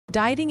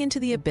Diving into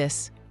the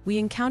abyss, we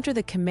encounter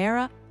the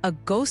chimaera, a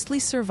ghostly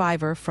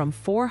survivor from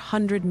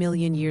 400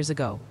 million years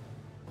ago.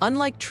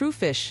 Unlike true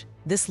fish,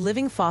 this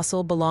living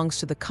fossil belongs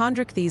to the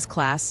chondrichthyes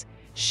class,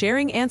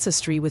 sharing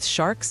ancestry with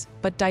sharks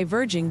but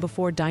diverging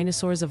before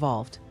dinosaurs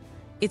evolved.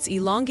 Its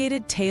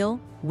elongated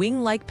tail,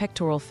 wing-like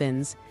pectoral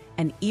fins,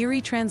 and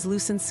eerie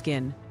translucent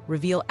skin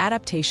reveal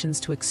adaptations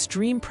to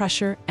extreme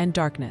pressure and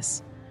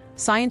darkness.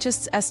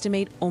 Scientists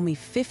estimate only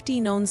 50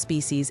 known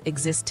species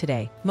exist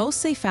today,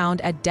 mostly found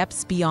at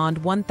depths beyond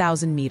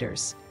 1,000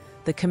 meters.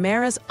 The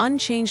chimaera's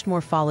unchanged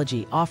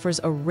morphology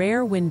offers a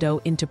rare window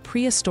into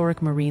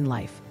prehistoric marine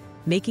life,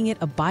 making it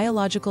a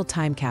biological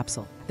time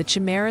capsule. The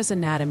chimaera's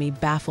anatomy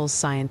baffles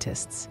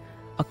scientists,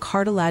 a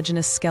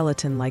cartilaginous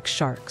skeleton like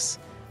sharks,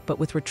 but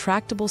with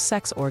retractable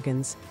sex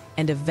organs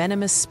and a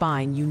venomous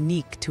spine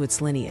unique to its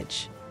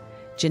lineage.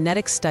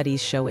 Genetic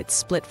studies show it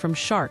split from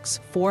sharks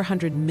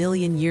 400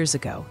 million years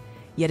ago,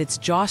 yet its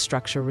jaw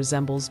structure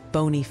resembles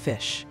bony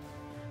fish.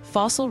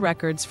 Fossil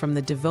records from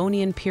the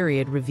Devonian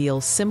period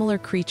reveal similar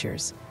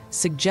creatures,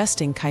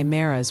 suggesting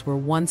chimeras were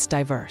once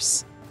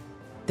diverse.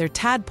 Their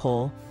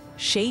tadpole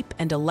shape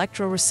and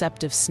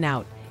electroreceptive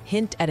snout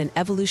hint at an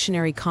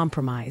evolutionary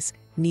compromise,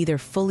 neither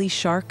fully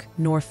shark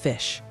nor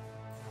fish.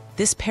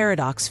 This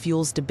paradox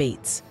fuels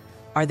debates.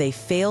 Are they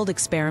failed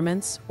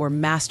experiments or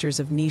masters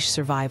of niche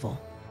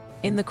survival?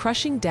 In the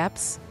crushing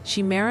depths,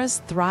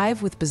 chimeras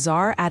thrive with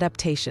bizarre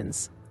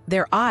adaptations.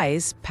 Their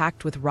eyes,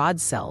 packed with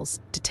rod cells,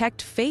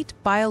 detect faint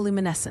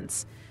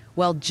bioluminescence,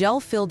 while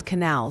gel-filled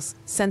canals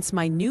sense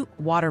minute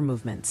water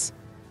movements.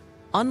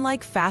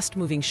 Unlike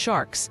fast-moving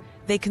sharks,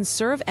 they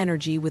conserve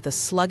energy with a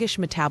sluggish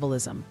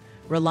metabolism,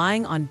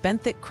 relying on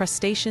benthic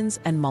crustaceans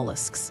and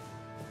mollusks.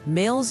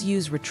 Males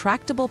use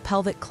retractable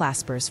pelvic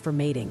claspers for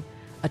mating,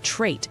 a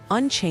trait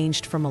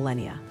unchanged for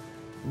millennia.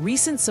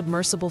 Recent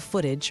submersible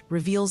footage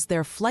reveals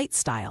their flight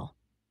style.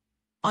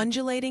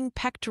 Undulating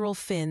pectoral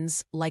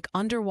fins like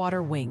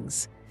underwater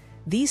wings.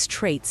 These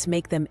traits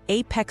make them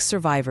apex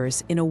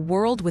survivors in a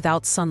world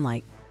without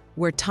sunlight,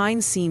 where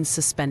time seems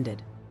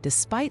suspended.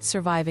 Despite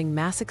surviving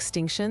mass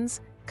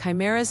extinctions,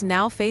 chimeras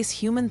now face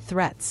human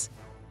threats.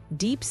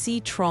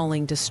 Deep-sea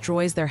trawling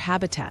destroys their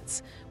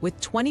habitats, with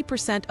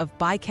 20% of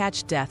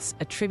bycatch deaths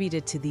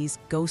attributed to these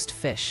ghost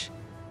fish.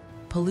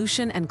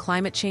 Pollution and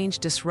climate change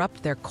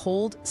disrupt their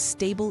cold,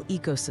 stable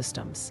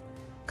ecosystems.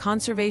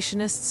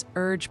 Conservationists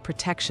urge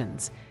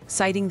protections,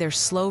 citing their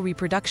slow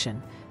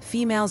reproduction.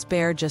 Females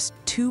bear just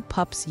 2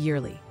 pups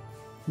yearly.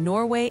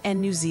 Norway and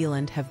New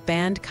Zealand have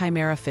banned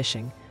chimera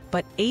fishing,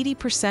 but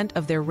 80%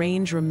 of their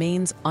range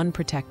remains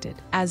unprotected.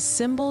 As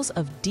symbols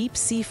of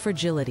deep-sea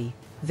fragility,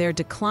 their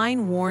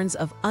decline warns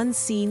of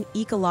unseen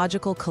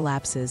ecological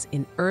collapses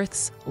in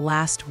Earth's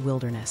last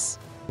wilderness.